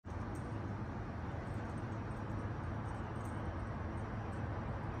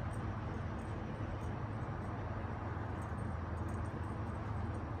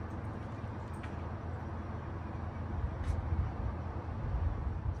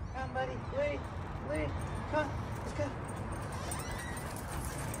on, buddy. Wait. Come on, let's go.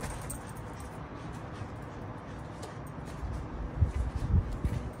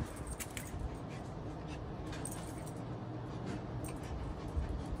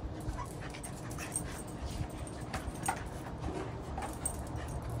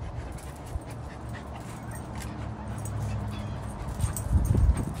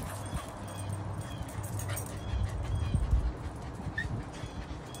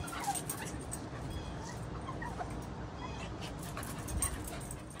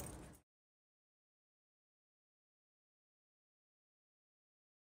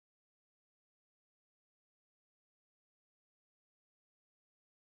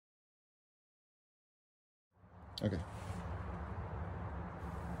 Okay.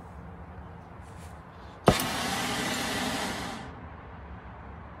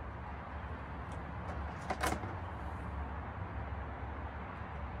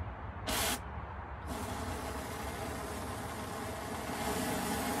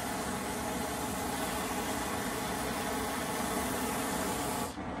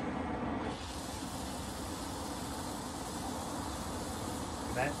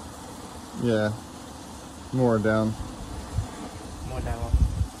 That? Yeah. More down. More down.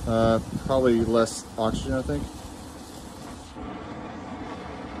 Probably less oxygen, I think.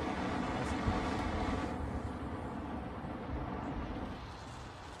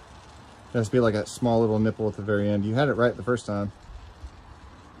 It has to be like a small little nipple at the very end. You had it right the first time.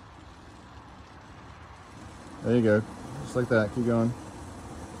 There you go. Just like that. Keep going.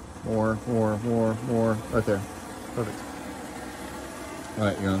 More. Right there. Perfect. All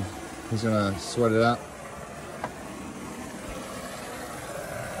right, you're going. He's gonna sweat it out.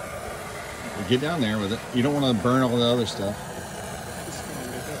 Get down there with it. You don't want to burn all the other stuff.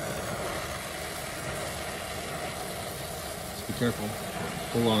 Just be careful.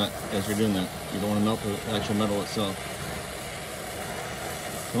 Pull on it as you're doing that. You don't want to melt the actual metal itself.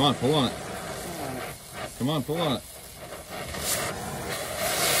 Come on, pull on it. Come on, pull on it.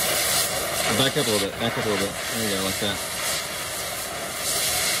 Back up a little bit. Back up a little bit. There you go, like that.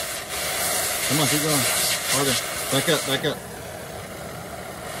 Come on, keep going. Harder. Back up, back up.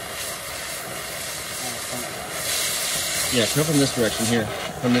 Yeah, come from this direction here.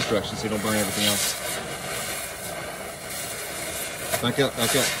 From this direction so you don't burn everything else. Back up,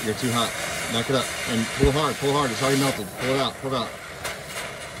 back up. You're too hot. Back it up. And pull hard, pull hard. It's already melted. Pull it out, pull it out.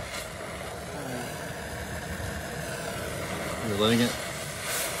 You're letting it.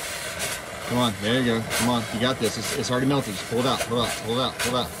 Come on, there you go. Come on, you got this. It's already melted. Just pull it out, pull it out, pull it out,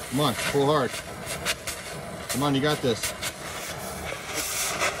 pull it out. Come on, pull hard. Come on, you got this.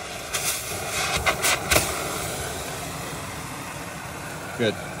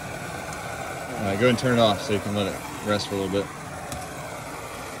 Good. All right, go ahead and turn it off so you can let it rest for a little bit.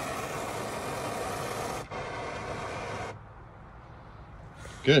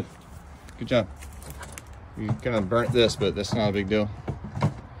 Good. Good job. You kind of burnt this, but that's not a big deal.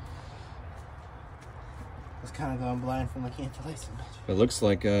 It's kind of going blind from looking at the lights. It looks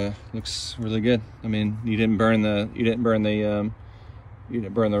like looks really good. I mean, you didn't burn the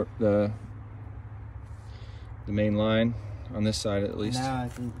main line on this side at least. Now I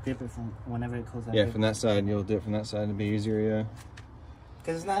can grip it from whenever it goes out. Yeah, from that side. You'll do it from that side to be easier. Yeah.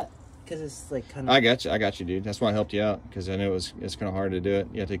 Because it's like kind of. I got you, dude. That's why I helped you out, because I know it's kind of hard to do it.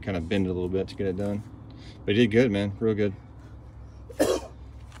 You have to kind of bend it a little bit to get it done. But you did good, man. Real good. Hey,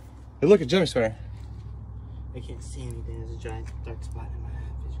 look at Jimmy Sweater. I can't see anything. There's a giant dark spot in my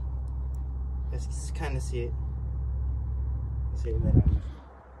vision. I just kind of see it. I see it better.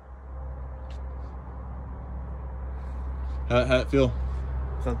 How'd it feel?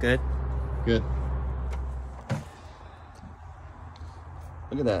 Felt good. Good.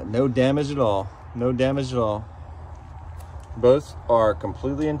 Look at that. No damage at all. No damage at all. Both are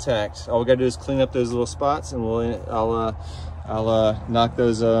completely intact. All we gotta do is clean up those little spots, and I'll knock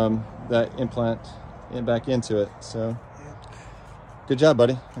those that implant back into it. So, good job,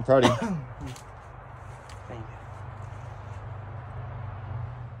 buddy. I'm proud of you. Thank you.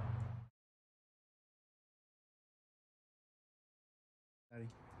 Daddy.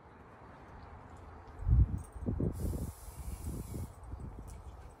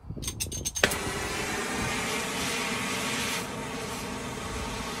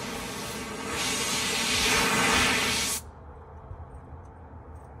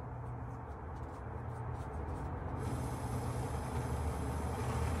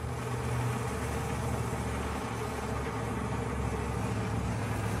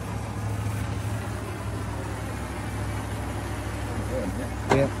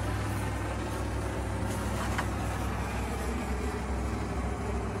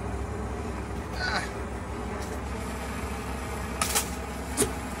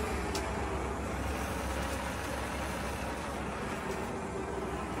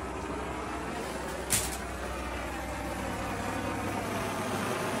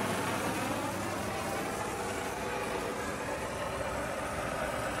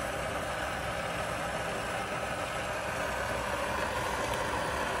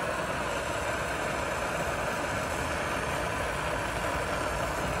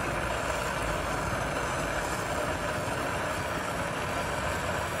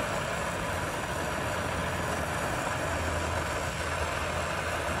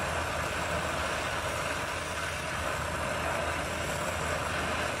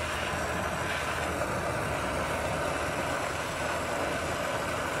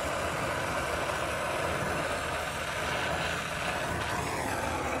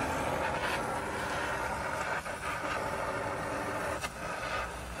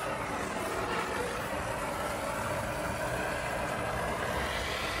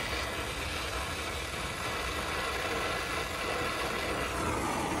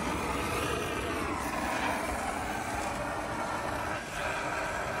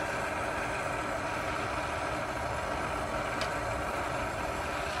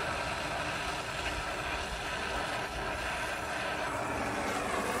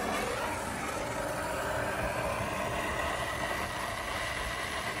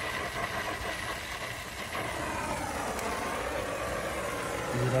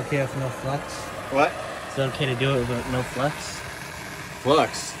 Is it okay with no flux? What? Is it okay to do it with no flux?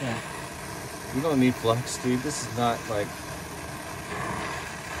 Flux? Yeah. You don't need flux, dude. This is not like...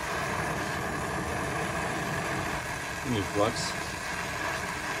 You need flux.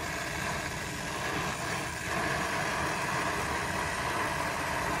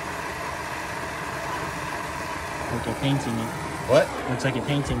 Like you're painting it. What? Looks like you're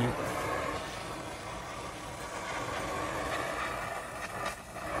painting it.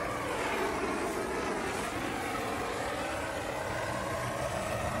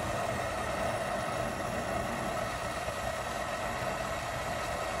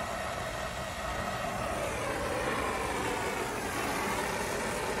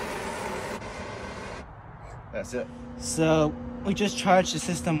 That's it. So we just charged the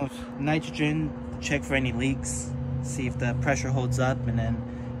system with nitrogen, check for any leaks, see if the pressure holds up, and then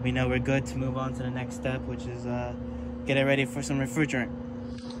we know we're good to move on to the next step, which is get it ready for some refrigerant.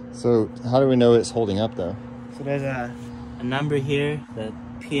 So how do we know it's holding up though? So there's a number here, the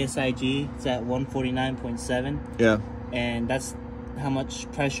PSIG, it's at 149.7. Yeah. And that's how much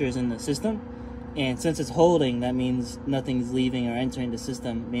pressure is in the system. And since it's holding, that means nothing's leaving or entering the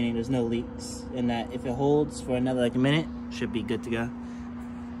system, meaning there's no leaks. And that if it holds for another like a minute, should be good to go.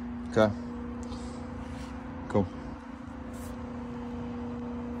 Okay. Cool.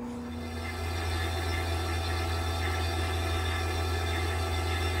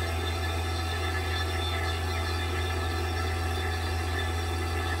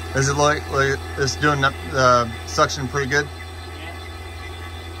 Is it like it's doing suction pretty good? Yeah.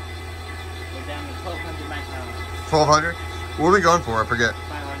 We're down to 1,200 microns. 1,200? What are we going for? I forget.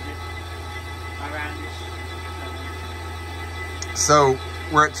 500. Around. So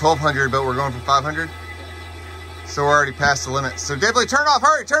we're at 1,200, but we're going for 500? So we're already past the limit. So definitely turn off,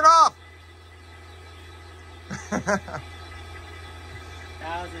 hurry, turn off! 1,000.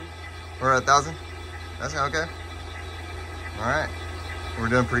 We're at 1,000? That's okay. All right. We're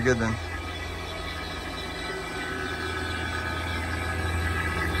doing pretty good then.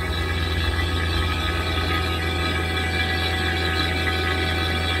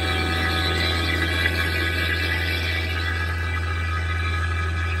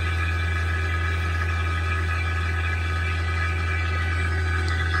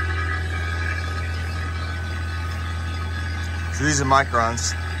 So these are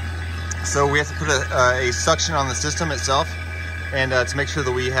microns. So we have to put a suction on the system itself, and to make sure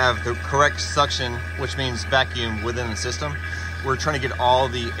that we have the correct suction, which means vacuum within the system. We're trying to get all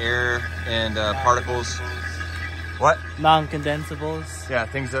the air and particles. What? Non-condensables. Yeah,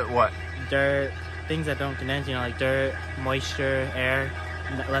 things that what? Dirt, things that don't condense, you know, like dirt, moisture, air,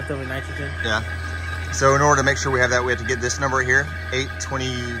 leftover nitrogen. Yeah. So in order to make sure we have that, we have to get this number here,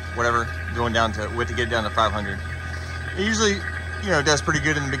 820, whatever, going down to, we have to get it down to 500. It usually, you know, does pretty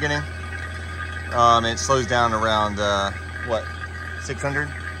good in the beginning. It slows down around, what, 600?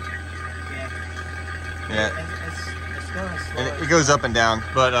 Yeah. It's going slow. And it goes up and down,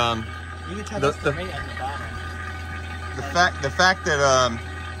 but you can tell the rate at the bottom. the fact that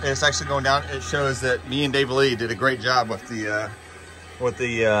it's actually going down, it shows that me and Dave Lee did a great job with the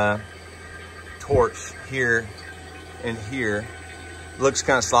torch here and here. It looks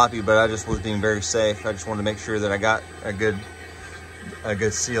kind of sloppy, but I just was being very safe. I just wanted to make sure that I got a good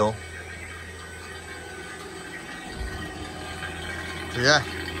seal. So yeah,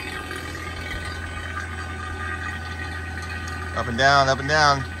 up and down, up and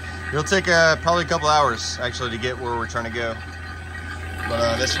down. It'll take probably a couple hours actually to get where we're trying to go.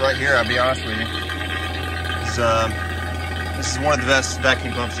 But this right here, I'll be honest with you, this is one of the best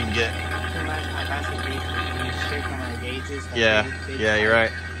vacuum pumps you can get. Yeah, yeah, you're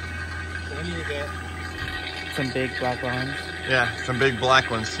right. So we need to get some big black ones. Yeah, some big black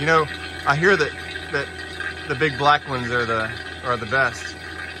ones. You know, I hear that the big black ones are the best.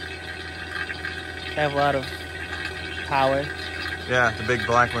 They have a lot of power. Yeah, the big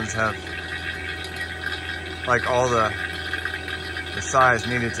black ones have like all the size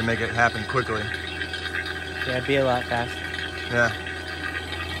needed to make it happen quickly. Yeah, it'd be a lot faster. Yeah.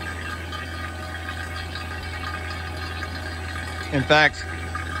 In fact,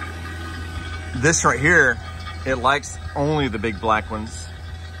 this right here, it likes only the big black ones,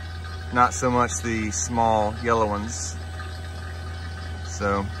 not so much the small yellow ones.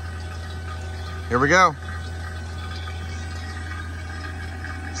 So, here we go.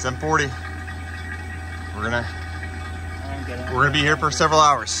 740. We're gonna be here for several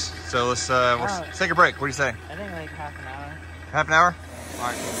hours. So let's take a break. What do you say? I think like half an hour. Half an hour? All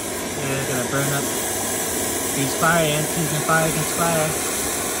right. We're gonna burn up these fire ants using fire against fire.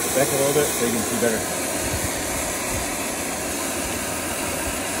 Back a little bit so you can see better.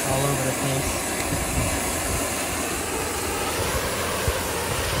 all over the place.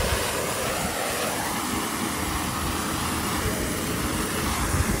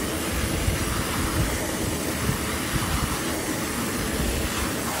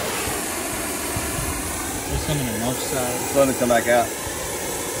 There's some on the north side. It's letting it come back out.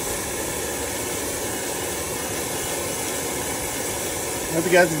 I hope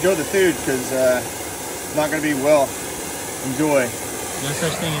you guys enjoyed the food, because it's not going to be well. Enjoy. No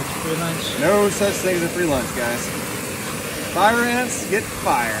such thing as a free lunch? No such thing as a free lunch, guys. Fire ants get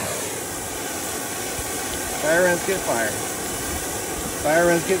fired. Fire ants get fired. Fire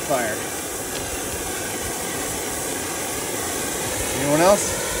ants get fired. Anyone else?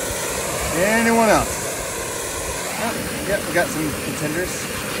 Anyone else? Oh, yep, we got some contenders.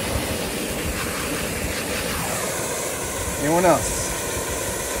 Anyone else?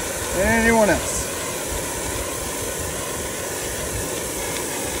 Anyone else?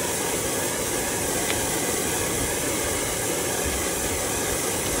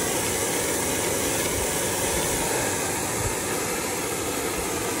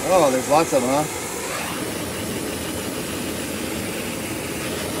 Oh, there's lots of them, huh?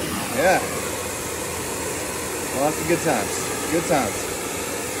 Yeah. Lots of good times. Good times.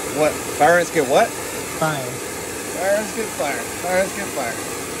 What? Fire ants get what? Fire. Fire ants get fire. Fire ants get fire.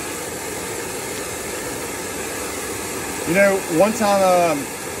 You know, one time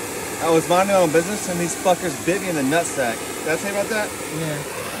I was minding my own business and these fuckers bit me in the nutsack. Did I tell you about that? Yeah.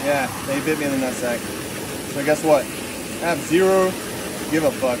 Yeah, they bit me in the nutsack. So guess what? I have zero give a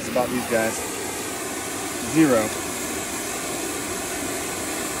fucks about these guys. Zero.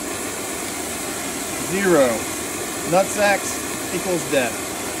 Zero. Nutsacks equals death.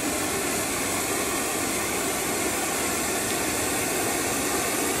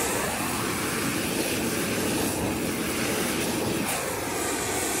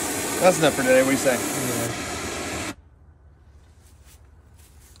 That's enough for today. What do you say? Yeah.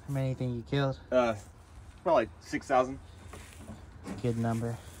 How many think you killed? Probably 6,000. Good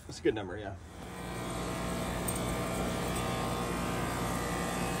number. That's a good number, yeah.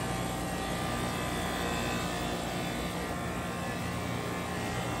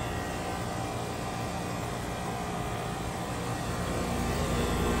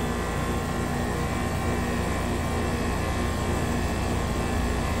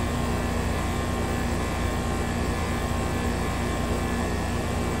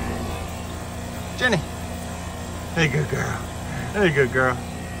 Jenny. Hey, good girl. Hey, good girl.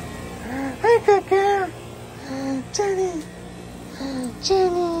 Hey, good girl. Jenny.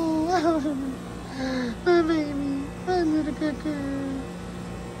 Jenny. Oh, my baby. My little good girl.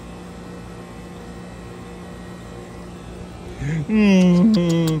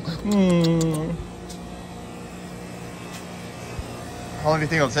 How long do you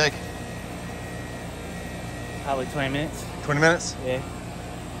think it'll take? Probably 20 minutes. 20 minutes? Yeah.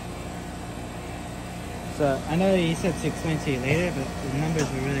 So I know you said to explain to you later, but the numbers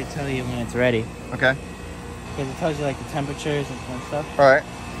will really tell you when it's ready. Okay. Because it tells you like the temperatures and stuff. All right.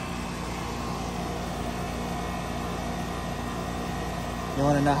 You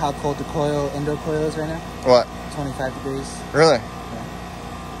want to know how cold the indoor coil is right now? What? 25 degrees. Really? Yeah.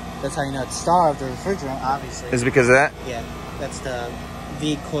 That's how you know it's starved. The refrigerant, obviously. Is it because of that? Yeah. That's the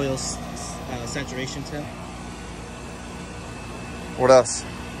V coil saturation temp. What else?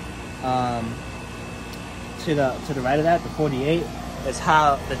 To the right of that, the 48, is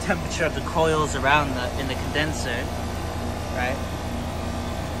how the temperature of the coils around in the condenser, right?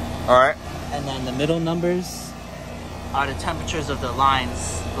 All right. And then the middle numbers are the temperatures of the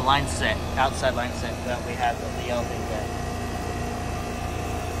lines, the line set, outside line set that we have of the yellow thing there.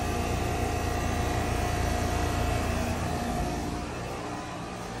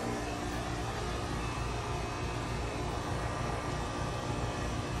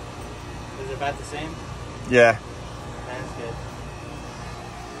 Is it about the same? Yeah. That's good.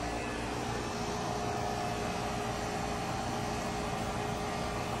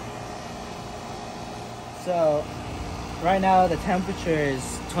 So, right now the temperature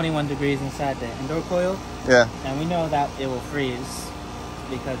is 21 degrees inside the indoor coil. Yeah. And we know that it will freeze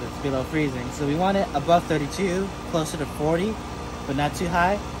because it's below freezing. So we want it above 32, closer to 40, but not too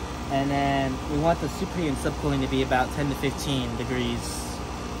high. And then we want the superheat and subcooling to be about 10 to 15 degrees.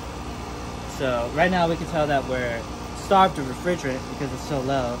 So right now we can tell that we're starved of refrigerant because it's so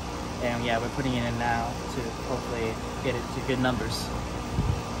low. And yeah, we're putting it in now to hopefully get it to good numbers.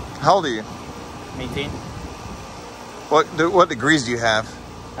 How old are you? 18. What degrees do you have?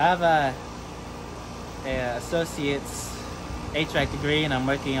 I have a associate's HVAC degree, and I'm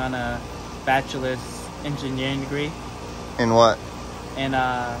working on a bachelor's engineering degree. In what? And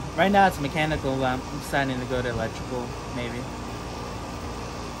right now it's mechanical, but I'm deciding to go to electrical, maybe.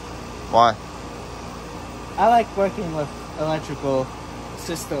 Why? I like working with electrical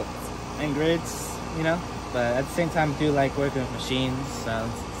systems and grids, you know, but at the same time I do like working with machines, so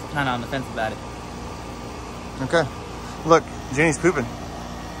it's kind of on the fence about it. Okay. Look, Jenny's pooping.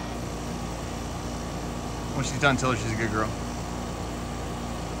 When she's done, tell her she's a good girl.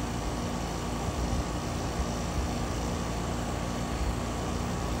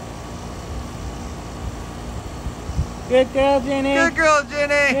 Good girl, Jenny. Good girl,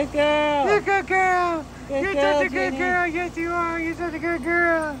 Jenny. Good girl. You're a good girl. Good You're girl, such a good Jenny. girl. Yes, you are. You're such a good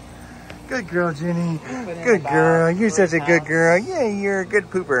girl. Good girl, Jenny. in Good the girl. box, You're put such it a good down. girl. Yeah, you're a good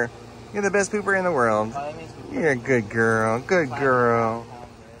pooper. You're the best pooper in the world. Oh, that means we put You're a good girl. Good girl.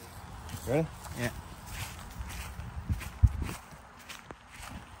 Ready? Yeah.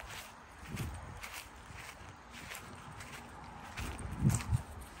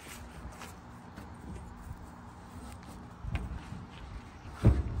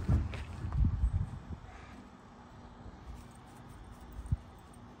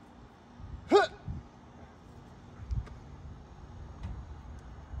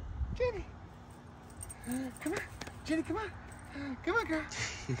 Jenny. Come on. Jenny, come on. Come on, girl.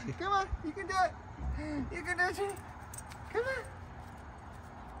 Come on. You can do it. You can do it, Jenny. Come on.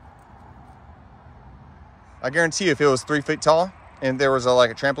 I guarantee you if it was 3 feet tall and there was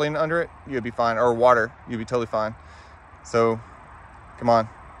like a trampoline under it, you'd be fine. Or water, you'd be totally fine. So, come on.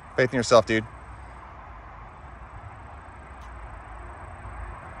 Faith in yourself, dude.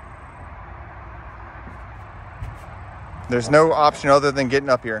 There's no option other than getting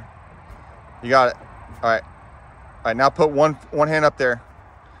up here. You got it. All right. All right, now put one hand up there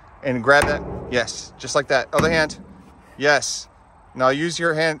and grab that. Yes, just like that. Other hand. Yes. Now use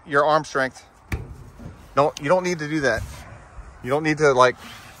your arm strength. You don't need to do that. You don't need to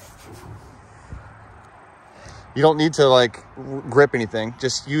grip anything.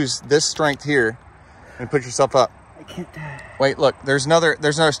 Just use this strength here and put yourself up. I can't. Wait, look, there's another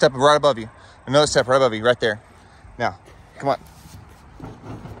step right above you. Another step right above you, right there. Now, come on.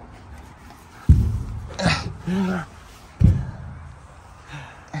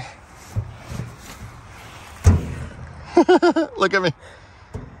 Look at me.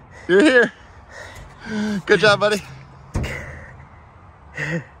 You're here. Good job, buddy.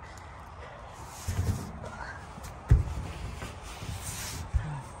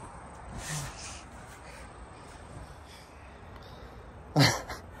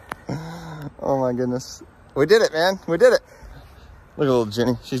 Oh my goodness. We did it, man. We did it. Look at little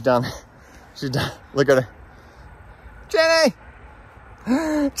Jenny. She's down. She's down. Look at her. Jenny!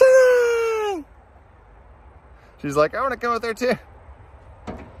 Jenny! She's like, I want to come up there too.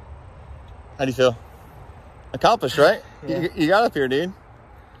 How do you feel? Accomplished, right? Yeah. You got up here, dude.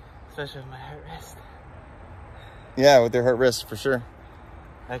 Especially with my hurt wrist. Yeah, with your hurt wrist, for sure.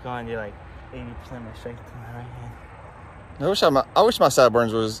 I go on do like 80% of my strength to my right hand. I wish my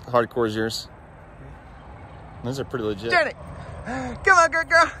sideburns was hardcore as yours. Those are pretty legit. Jenny! Come on, good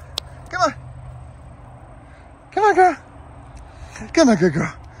girl. Come on. Come on, girl. Come on, good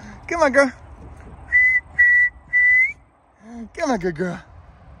girl. Come on, girl. Come on, good girl.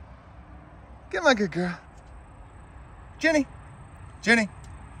 Come on, good girl. Jenny. Jenny.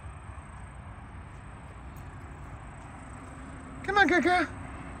 Come on, good girl.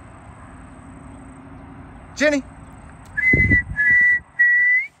 Jenny.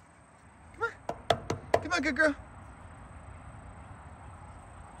 Come on. Come on, good girl.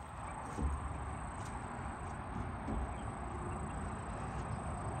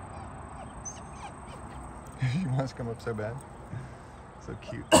 She wants to come up so bad. So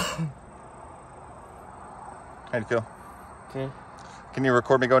cute. How do you feel? Okay. Can you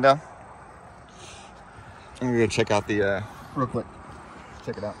record me going down? I'm gonna check out the real quick.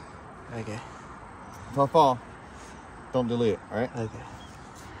 Check it out. Okay. If I fall, don't delete it, alright? Okay.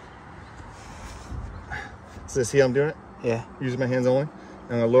 So see how I'm doing it? Yeah. Using my hands only. I'm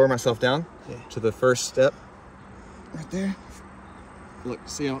gonna lower myself down to the first step. Right there. Look,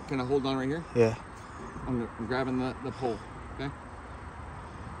 see how can I hold on right here? Yeah. I'm grabbing the pole, okay?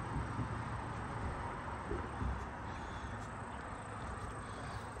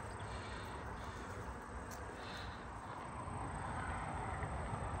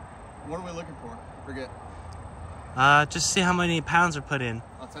 What are we looking for? Forget. Just see how many pounds are put in.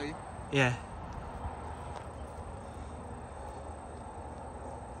 I'll tell you. Yeah.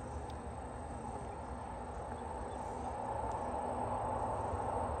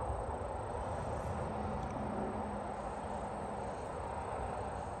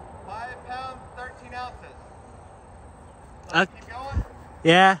 £5 13 ounces. Okay. Keep going.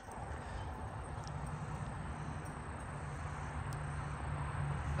 Yeah.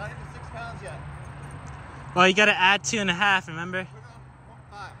 Not even 6 pounds yet. Well, you gotta add 2.5, remember? We're going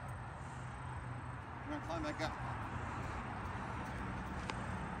 5. We're gonna climb back up.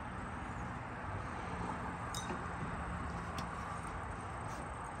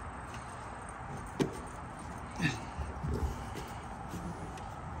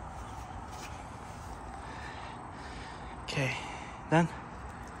 Okay, done?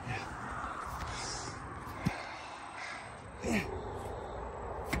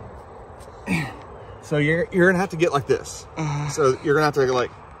 So you're gonna have to get like this. So you're gonna have to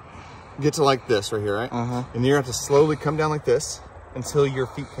like get to like this right here, right? And you're gonna have to slowly come down like this until your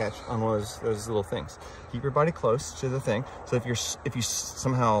feet catch on one of those little things. Keep your body close to the thing. So if you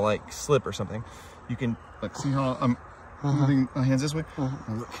somehow like slip or something, you can like see how I'm moving my hands this way.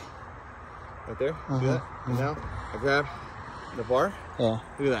 And look. Right there. See that? And now I grab the bar. Yeah.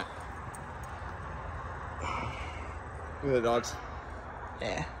 Look at that. Look at the dogs.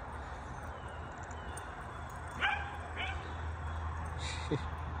 Yeah.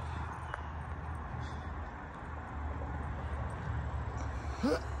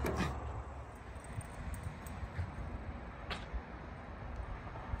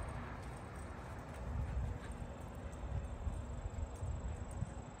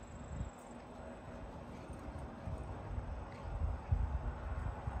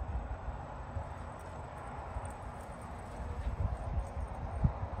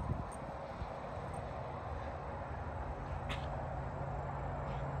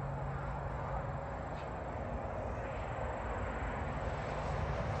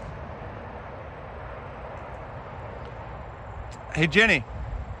 Hey Jenny.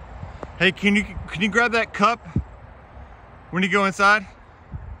 Hey, can you grab that cup when you go inside?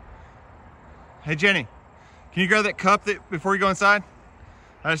 Hey Jenny, can you grab that cup before you go inside?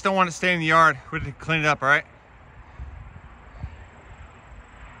 I just don't want it to stay in the yard. We have to clean it up, all right?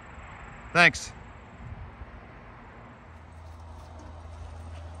 Thanks.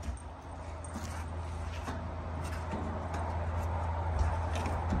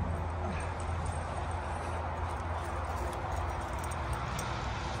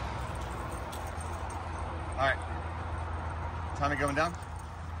 All right, Tommy going down?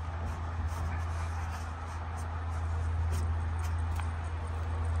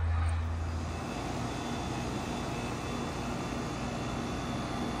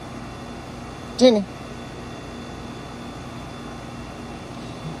 Jenny.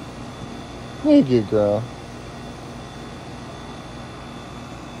 Hey, good girl.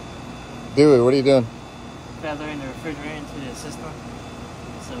 Do it. What are you doing? Feathering the refrigerator into the system.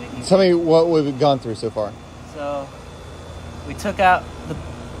 So we can Tell me what we've gone through so far. So we took out the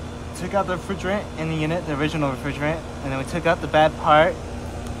refrigerant in the unit, the original refrigerant, and then we took out the bad part,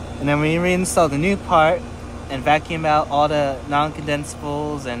 and then we reinstalled the new part and vacuumed out all the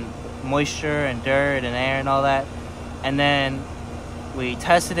non-condensables and moisture and dirt and air and all that. And then we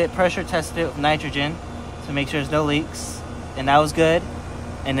pressure tested it with nitrogen to make sure there's no leaks, and that was good.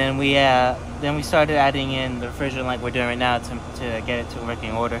 And then we started adding in the refrigerant like we're doing right now to get it to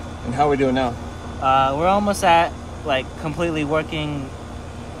working order. And how are we doing now? We're almost at like completely working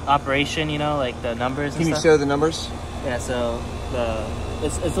operation, you know, like the numbers and Can you stuff. show the numbers? Yeah, so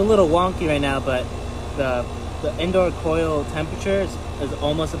it's a little wonky right now, but the indoor coil temperature is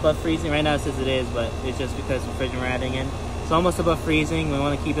almost above freezing. Right now it says it is, but it's just because the refrigerant we're adding in. It's almost above freezing. We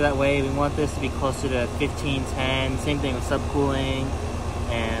want to keep it that way. We want this to be closer to 15, 10. Same thing with subcooling.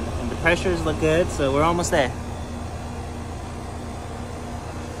 And the pressures look good, so we're almost there.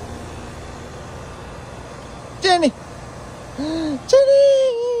 Jenny!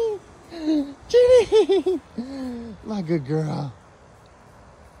 Jenny! Jenny! My good girl.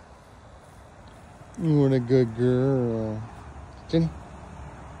 You were a good girl. Jenny?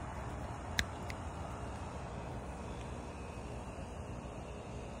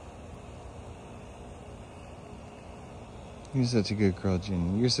 You're such a good girl,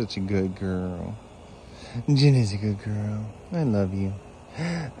 Jenny. You're such a good girl. Jenny's a good girl. I love you.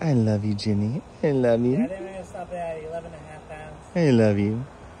 I love you, Jenny. I love you. Yeah, I think we're going to stop it at 11.5 pounds. I love you.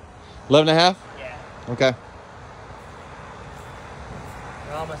 11.5? Yeah. Okay.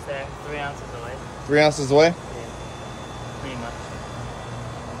 We're almost there. 3 ounces away. 3 ounces away? Yeah. Pretty much.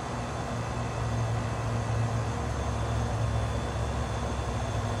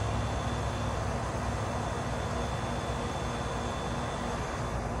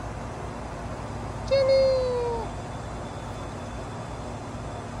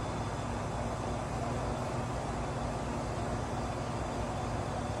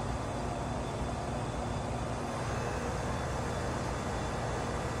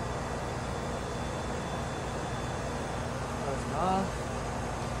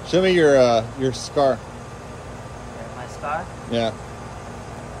 Show me your scar. My scar? Yeah.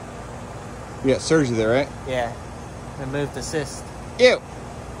 You got surgery there, right? Yeah. Removed the cyst. Ew.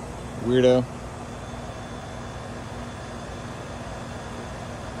 Weirdo.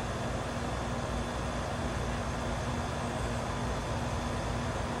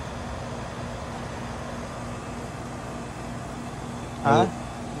 Huh?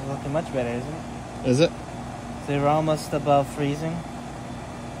 Looking much better, isn't it? Is it? So we're almost above freezing.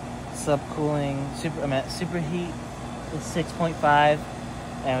 Subcooling, superheat is 6.5,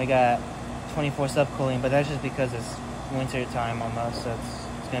 and we got 24 subcooling, but that's just because it's winter time almost, so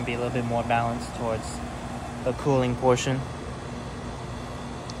it's going to be a little bit more balanced towards the cooling portion.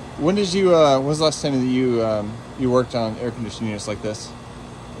 When did you, when was the last time that you worked on air conditioning units like this?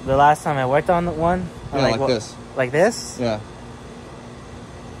 The last time I worked on one? Yeah, like this. Like this? Yeah.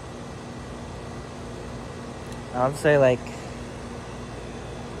 I would say like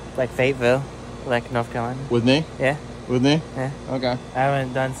Fayetteville, like North Carolina. With me? Yeah. With me? Yeah. Okay. I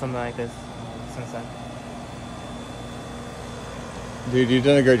haven't done something like this since then. Dude, you've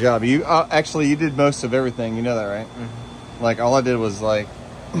done a great job. You actually, you did most of everything. You know that, right? Mm-hmm. Like, all I did was, like,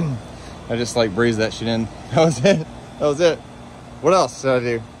 I just, like, breezed that shit in. That was it. That was it. What else did I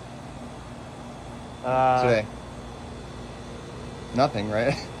do today? Nothing,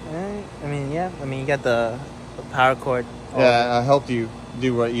 right? I mean, yeah. I mean, you got the power cord. Yeah, I helped you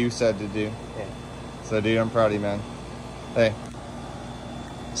do what you said to do. Yeah. So, dude, I'm proud of you, man. Hey.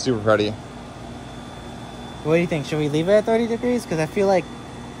 Super proud of you. What do you think? Should we leave it at 30 degrees? Because I feel like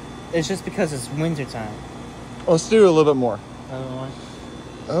it's just because it's winter time. Let's do a little bit more. Another one?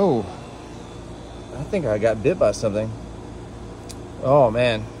 Oh. I think I got bit by something. Oh,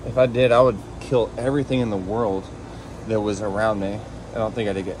 man. If I did, I would kill everything in the world that was around me. I don't think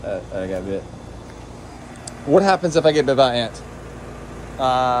I got bit. What happens if I get bit by an ant?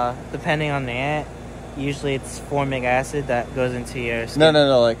 Depending on the ant, usually it's formic acid that goes into your skin.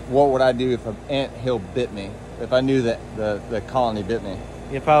 No. Like, what would I do if an anthill bit me? If I knew that the colony bit me?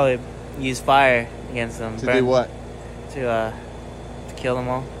 You'd probably use fire against them. To do what? To kill them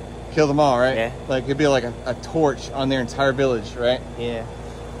all. Kill them all, right? Yeah. Like, it'd be like a torch on their entire village, right? Yeah.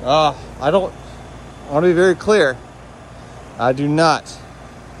 I want to be very clear. I do not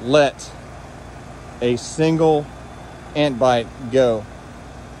let a single ant bite go.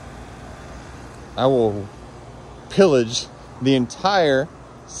 I will pillage the entire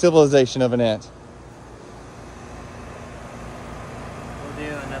civilization of an ant. We'll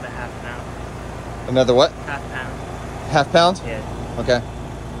do another half pound. Another what? Half pound. Half pound? Yeah. Okay.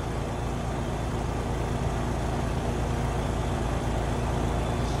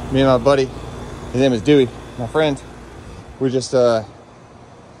 Me and my buddy, his name is Dewey, my friend, we just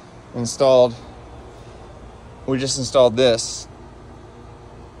installed this.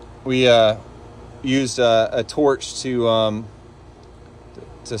 We used a torch to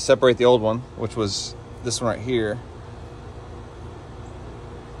separate the old one, which was this one right here,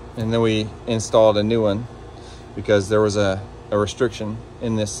 and then we installed a new one because there was a restriction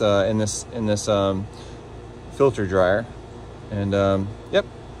in this filter dryer, and yep.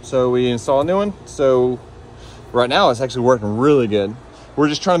 So we installed a new one. So right now it's actually working really good. We're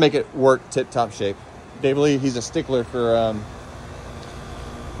just trying to make it work tip-top shape. Dave Lee, he's a stickler for,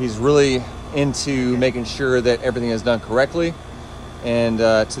 he's really into making sure that everything is done correctly and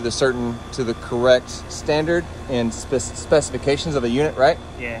to the correct standard and specifications of the unit, right?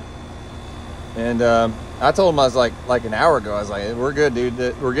 Yeah. And I told him, I was like an hour ago, I was like, we're good, dude.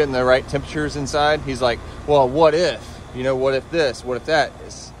 We're getting the right temperatures inside. He's like, well, what if? You know, what if this? What if that?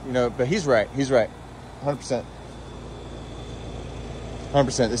 You know, but he's right. He's right. 100%.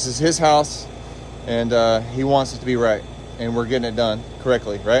 100%. This is his house, and he wants it to be right, and we're getting it done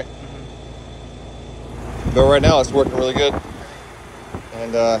correctly, right? Mm-hmm. But right now, it's working really good.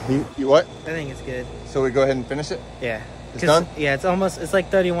 And he what? I think it's good. So we go ahead and finish it? Yeah. It's done? Yeah, it's like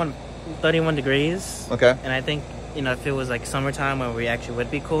 31 degrees. Okay. And I think, you know, if it was like summertime where we actually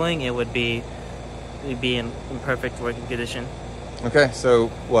would be cooling, we'd be in perfect working condition. Okay, so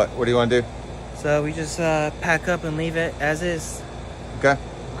what do you want to do? So we just pack up and leave it as is. Okay,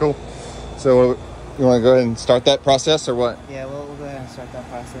 cool. So you want to go ahead and start that process or what? Yeah, we'll go ahead and start that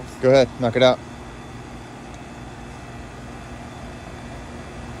process. Go ahead, knock it out.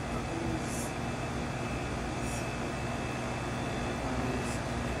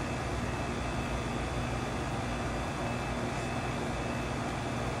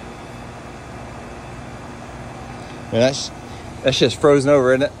 Man, that shit's frozen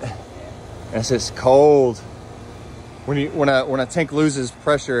over, isn't it? That's just cold. When a tank loses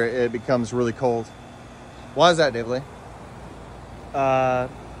pressure, it becomes really cold. Why is that, Dave Lee?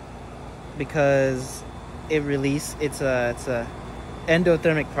 because it's a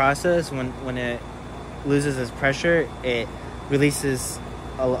endothermic process. When it loses its pressure, it releases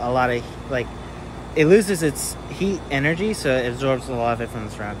a lot of, like, it loses its heat energy, so it absorbs a lot of it from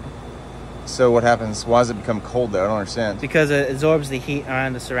the surrounding. So what happens? Why does it become cold though? I don't understand. Because it absorbs the heat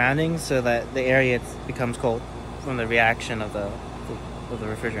around the surroundings, so that the area becomes cold from the reaction of the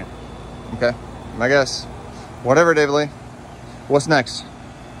refrigerant. Okay, I guess. Whatever, David Lee. What's next?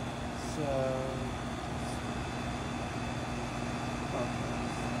 So,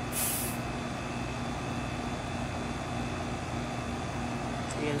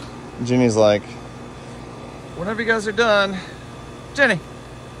 Jenny's like, whenever you guys are done, Jenny.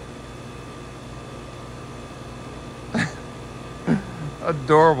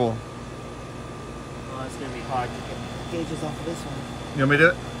 Adorable. oh, it's gonna be hard to get gauges off of this one. You want me to do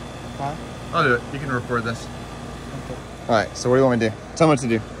it? Huh? I'll do it. You can record this. Okay. All right, so what do you want me to do? Tell me what to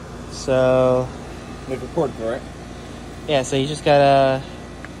do. So, Make record for it. yeah, so you just gotta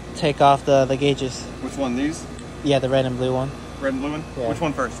take off the gauges. Which one? These? Yeah, the red and blue one. Red and blue one? Yeah. Which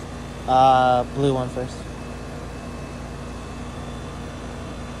one first? Blue one first.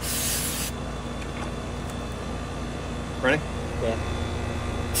 Ready? Yeah.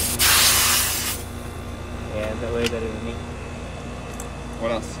 Yeah, that way better than me.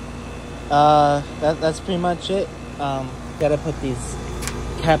 What else? That's pretty much it. Gotta put these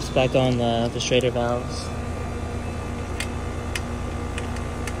caps back on the Schrader valves.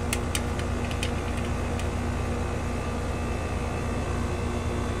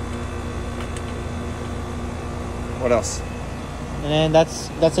 What else? And then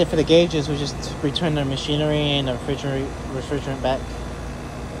that's it for the gauges. We just return the machinery and the refrigerant back.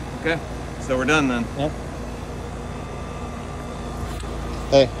 Okay, so we're done then. Yep.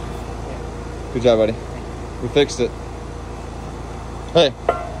 Hey, good job, buddy. We fixed it. Hey,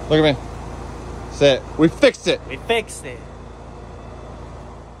 look at me. Say it. We fixed it. We fixed it.